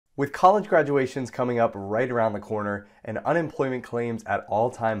With college graduations coming up right around the corner and unemployment claims at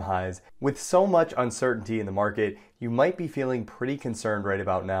all-time highs, with so much uncertainty in the market, you might be feeling pretty concerned right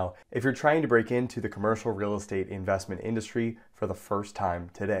about now if you're trying to break into the commercial real estate investment industry for the first time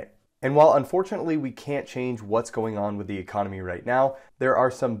today. And while unfortunately we can't change what's going on with the economy right now, there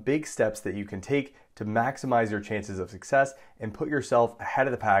are some big steps that you can take to maximize your chances of success and put yourself ahead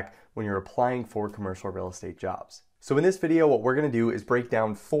of the pack when you're applying for commercial real estate jobs. So in this video, what we're going to do is break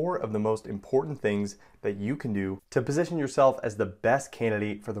down 4 of the most important things that you can do to position yourself as the best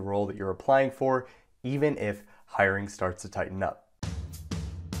candidate for the role that you're applying for, even if hiring starts to tighten up.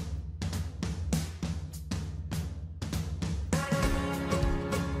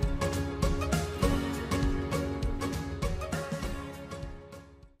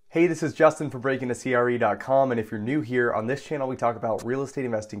 Hey, this is Justin from BreakIntoCRE.com, and if you're new here, on this channel we talk about real estate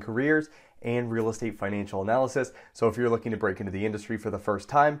investing careers and real estate financial analysis. So if you're looking to break into the industry for the first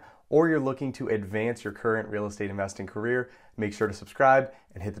time, or you're looking to advance your current real estate investing career, make sure to subscribe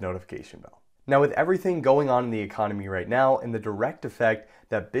and hit the notification bell. Now, with everything going on in the economy right now and the direct effect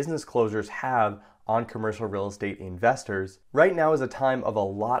that business closures have on commercial real estate investors, right now is a time of a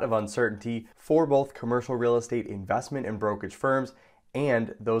lot of uncertainty for both commercial real estate investment and brokerage firms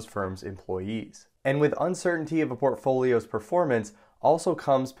and those firms' employees. And with uncertainty of a portfolio's performance also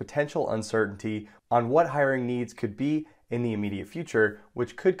comes potential uncertainty on what hiring needs could be in the immediate future,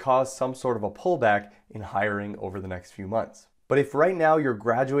 which could cause some sort of a pullback in hiring over the next few months. But if right now you're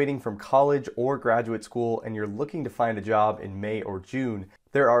graduating from college or graduate school and you're looking to find a job in May or June,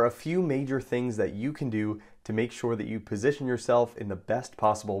 there are a few major things that you can do to make sure that you position yourself in the best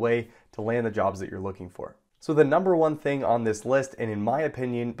possible way to land the jobs that you're looking for. So the number one thing on this list, and in my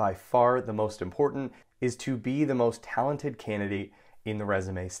opinion by far the most important, is to be the most talented candidate in the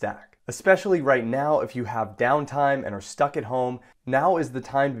resume stack. Especially right now, if you have downtime and are stuck at home, now is the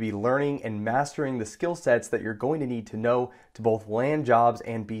time to be learning and mastering the skill sets that you're going to need to know to both land jobs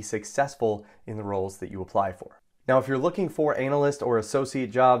and be successful in the roles that you apply for. Now, if you're looking for analyst or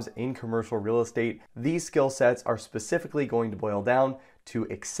associate jobs in commercial real estate, these skill sets are specifically going to boil down to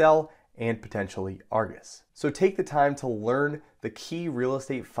Excel and potentially Argus. So take the time to learn the key real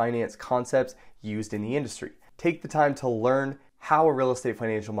estate finance concepts used in the industry. Take the time to learn how a real estate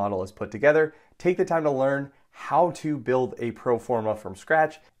financial model is put together. Take the time to learn how to build a pro forma from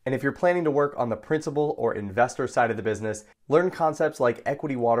scratch. And if you're planning to work on the principal or investor side of the business, learn concepts like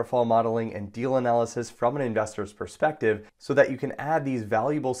equity waterfall modeling and deal analysis from an investor's perspective so that you can add these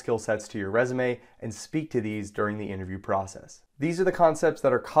valuable skill sets to your resume and speak to these during the interview process. These are the concepts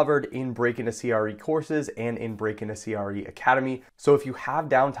that are covered in Break Into CRE courses and in Break Into CRE Academy. So if you have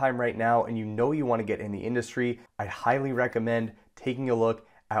downtime right now and you know you want to get in the industry, I'd highly recommend taking a look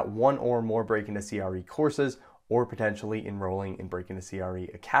at one or more Break Into CRE courses or potentially enrolling in Break Into CRE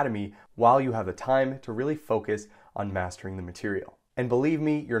Academy while you have the time to really focus on mastering the material. And believe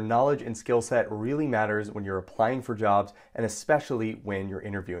me, your knowledge and skill set really matters when you're applying for jobs and especially when you're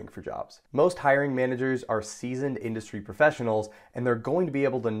interviewing for jobs. Most hiring managers are seasoned industry professionals and they're going to be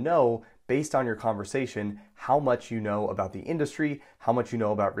able to know based on your conversation how much you know about the industry, how much you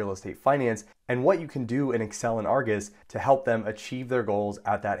know about real estate finance, and what you can do in Excel and Argus to help them achieve their goals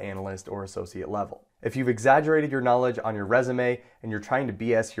at that analyst or associate level. If you've exaggerated your knowledge on your resume and you're trying to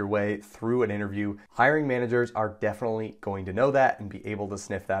BS your way through an interview, hiring managers are definitely going to know that and be able to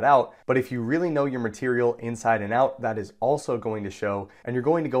sniff that out. But if you really know your material inside and out, that is also going to show, and you're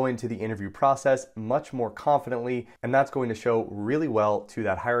going to go into the interview process much more confidently, and that's going to show really well to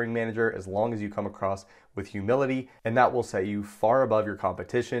that hiring manager as long as you come across with humility, and that will set you far above your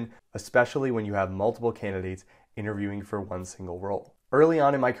competition, especially when you have multiple candidates interviewing for one single role. Early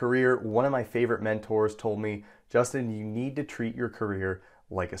on in my career, one of my favorite mentors told me, Justin, you need to treat your career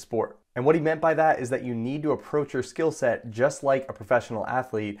like a sport. And what he meant by that is that you need to approach your skill set just like a professional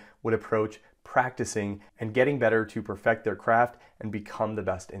athlete would approach practicing and getting better to perfect their craft and become the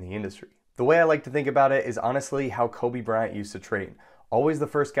best in the industry. The way I like to think about it is honestly how Kobe Bryant used to train. Always the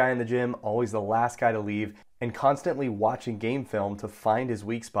first guy in the gym, always the last guy to leave, and constantly watching game film to find his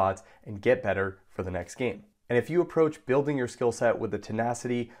weak spots and get better for the next game. And if you approach building your skill set with the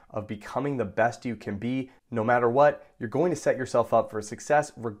tenacity of becoming the best you can be, no matter what, you're going to set yourself up for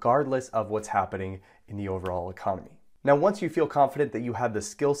success regardless of what's happening in the overall economy. Now, once you feel confident that you have the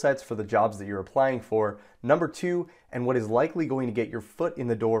skill sets for the jobs that you're applying for, number 2, and what is likely going to get your foot in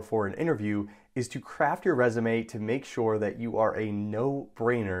the door for an interview, is to craft your resume to make sure that you are a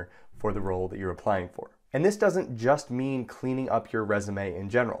no-brainer for the role that you're applying for. And this doesn't just mean cleaning up your resume in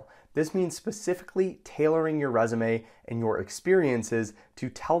general. This means specifically tailoring your resume and your experiences to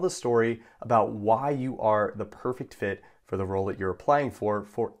tell the story about why you are the perfect fit for the role that you're applying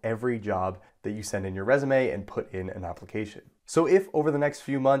for every job that you send in your resume and put in an application. So if over the next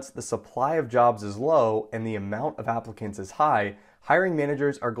few months the supply of jobs is low and the amount of applicants is high, hiring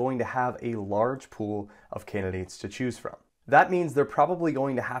managers are going to have a large pool of candidates to choose from. That means they're probably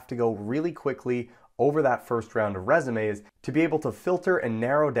going to have to go really quickly over that first round of resumes to be able to filter and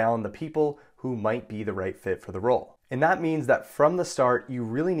narrow down the people who might be the right fit for the role. And that means that from the start, you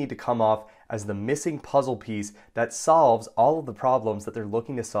really need to come off as the missing puzzle piece that solves all of the problems that they're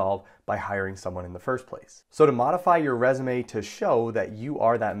looking to solve by hiring someone in the first place. So to modify your resume to show that you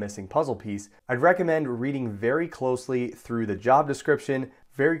are that missing puzzle piece, I'd recommend reading very closely through the job description,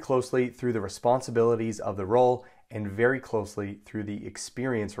 very closely through the responsibilities of the role, and very closely through the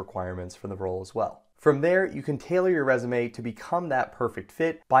experience requirements for the role as well. From there, you can tailor your resume to become that perfect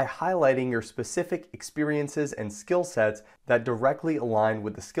fit by highlighting your specific experiences and skill sets that directly align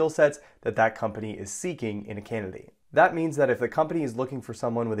with the skill sets that that company is seeking in a candidate. That means that if the company is looking for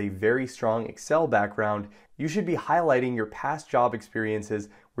someone with a very strong Excel background, you should be highlighting your past job experiences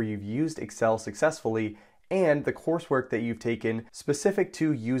where you've used Excel successfully and the coursework that you've taken specific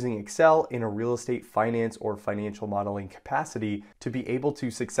to using Excel in a real estate finance or financial modeling capacity to be able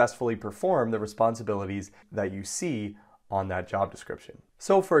to successfully perform the responsibilities that you see on that job description.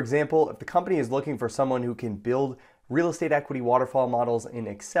 So for example, if the company is looking for someone who can build real estate equity waterfall models in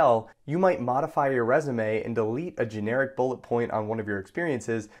Excel, you might modify your resume and delete a generic bullet point on one of your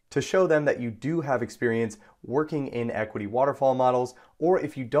experiences to show them that you do have experience working in equity waterfall models, or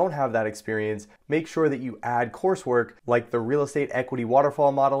if you don't have that experience, make sure that you add coursework like the Real Estate Equity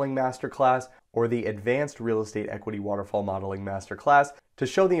Waterfall Modeling Masterclass or the Advanced Real Estate Equity Waterfall Modeling Masterclass to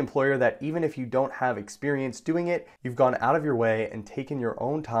show the employer that even if you don't have experience doing it, you've gone out of your way and taken your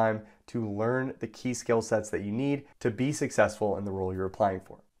own time to learn the key skill sets that you need to be successful in the role you're applying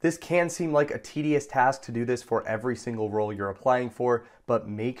for. This can seem like a tedious task to do this for every single role you're applying for, but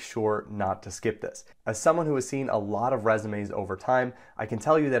make sure not to skip this. As someone who has seen a lot of resumes over time, I can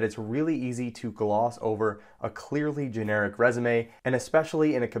tell you that it's really easy to gloss over a clearly generic resume, and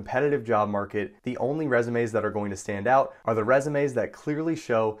especially in a competitive job market, the only resumes that are going to stand out are the resumes that clearly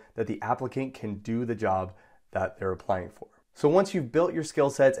show that the applicant can do the job that they're applying for. So once you've built your skill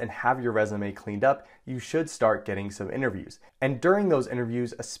sets and have your resume cleaned up, you should start getting some interviews. And during those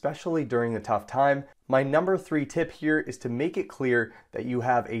interviews, especially during a tough time, my number 3 tip here is to make it clear that you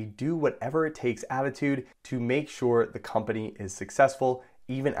have a do whatever it takes attitude to make sure the company is successful,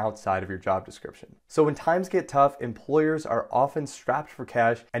 even outside of your job description. So when times get tough, employers are often strapped for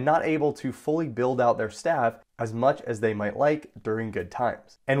cash and not able to fully build out their staff as much as they might like during good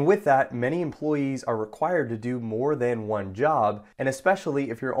times. And with that, many employees are required to do more than one job, and especially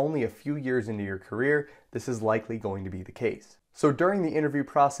if you're only a few years into your career, this is likely going to be the case. So during the interview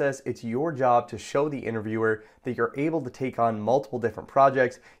process, it's your job to show the interviewer that you're able to take on multiple different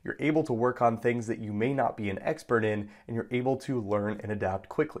projects, you're able to work on things that you may not be an expert in, and you're able to learn and adapt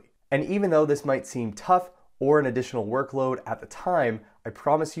quickly. And even though this might seem tough or an additional workload at the time, I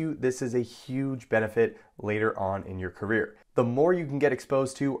promise you this is a huge benefit later on in your career. The more you can get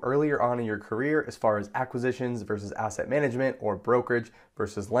exposed to earlier on in your career as far as acquisitions versus asset management or brokerage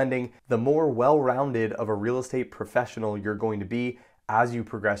versus lending, the more well-rounded of a real estate professional you're going to be as you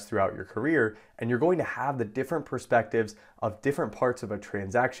progress throughout your career, and you're going to have the different perspectives of different parts of a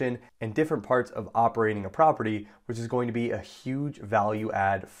transaction and different parts of operating a property, which is going to be a huge value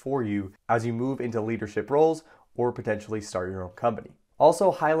add for you as you move into leadership roles or potentially start your own company.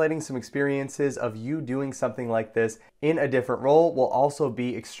 Also, highlighting some experiences of you doing something like this in a different role will also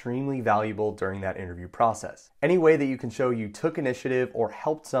be extremely valuable during that interview process. Any way that you can show you took initiative or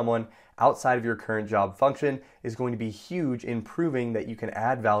helped someone outside of your current job function is going to be huge in proving that you can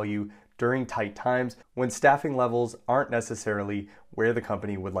add value during tight times when staffing levels aren't necessarily where the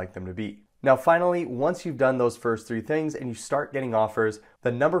company would like them to be. Now finally, once you've done those first 3 things and you start getting offers,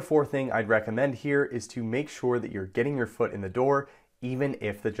 the number 4 thing I'd recommend here is to make sure that you're getting your foot in the door even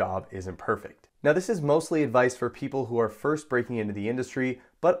if the job isn't perfect. Now this is mostly advice for people who are first breaking into the industry,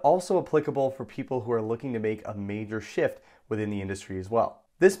 but also applicable for people who are looking to make a major shift within the industry as well.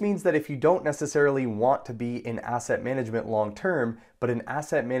 This means that if you don't necessarily want to be in asset management long term, but an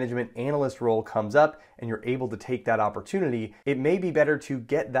asset management analyst role comes up and you're able to take that opportunity, it may be better to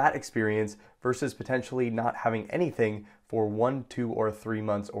get that experience versus potentially not having anything for 1, 2, or 3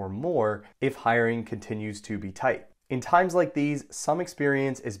 months or more if hiring continues to be tight. In times like these, some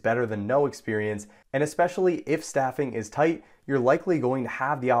experience is better than no experience, and especially if staffing is tight, you're likely going to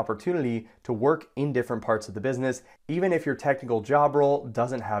have the opportunity to work in different parts of the business, even if your technical job role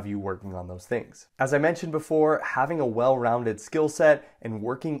doesn't have you working on those things. As I mentioned before, having a well-rounded skill set and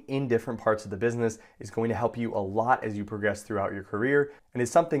working in different parts of the business is going to help you a lot as you progress throughout your career, and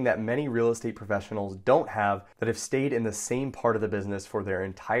is something that many real estate professionals don't have that have stayed in the same part of the business for their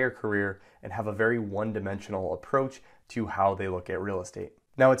entire career and have a very one-dimensional approach to how they look at real estate.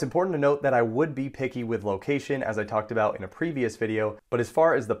 Now, it's important to note that I would be picky with location, as I talked about in a previous video, but as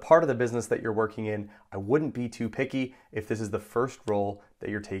far as the part of the business that you're working in, I wouldn't be too picky if this is the first role that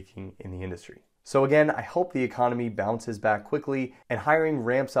you're taking in the industry. So again, I hope the economy bounces back quickly and hiring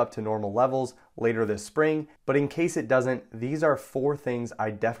ramps up to normal levels later this spring, but in case it doesn't, these are 4 things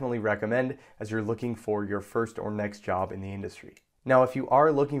I definitely recommend as you're looking for your first or next job in the industry. Now, if you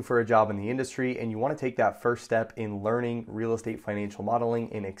are looking for a job in the industry and you want to take that first step in learning real estate financial modeling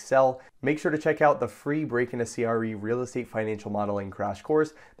in Excel, make sure to check out the free Break Into CRE Real Estate Financial Modeling crash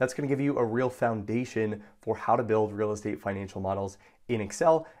course. That's going to give you a real foundation for how to build real estate financial models in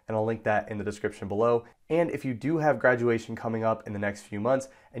Excel, and I'll link that in the description below. And if you do have graduation coming up in the next few months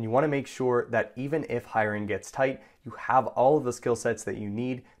and you want to make sure that even if hiring gets tight, you have all of the skill sets that you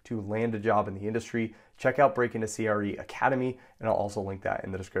need to land a job in the industry, check out Break Into CRE Academy, and I'll also link that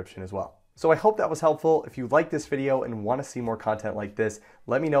in the description as well. So I hope that was helpful. If you like this video and want to see more content like this,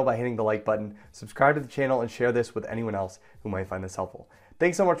 let me know by hitting the like button, subscribe to the channel, and share this with anyone else who might find this helpful.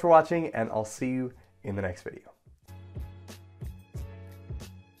 Thanks so much for watching, and I'll see you in the next video.